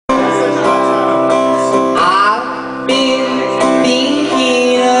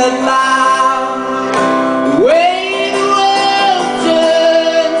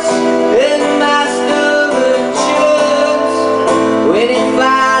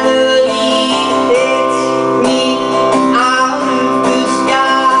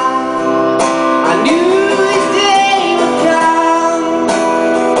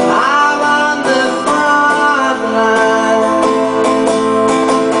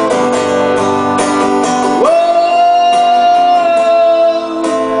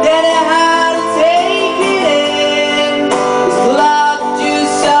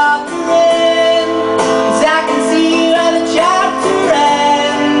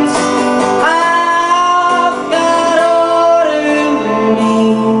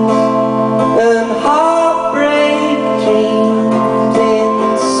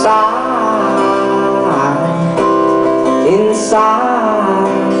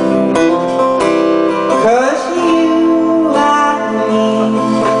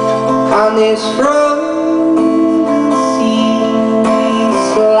this frozen sea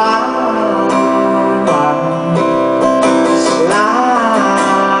slide, slide.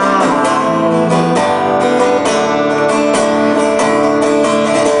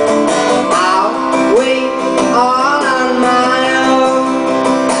 I'll wait all on my own,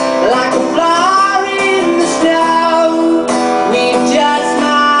 like a flower in the snow. We just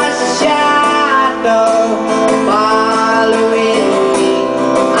my shadow following me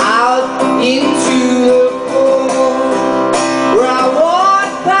out into the cold, where I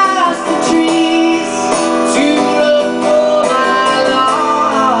walk past the trees to look for my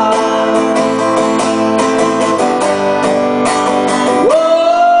love.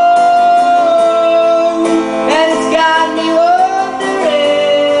 Whoa, and it's got me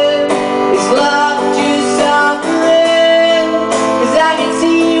wondering, is love just suffering? 'Cause I can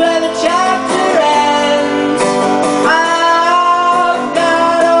see where the chapter ends. I've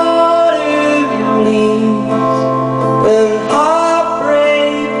got autumn leaves and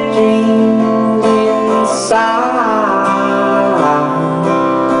heartbreak dreams inside,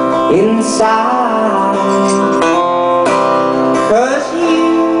 inside.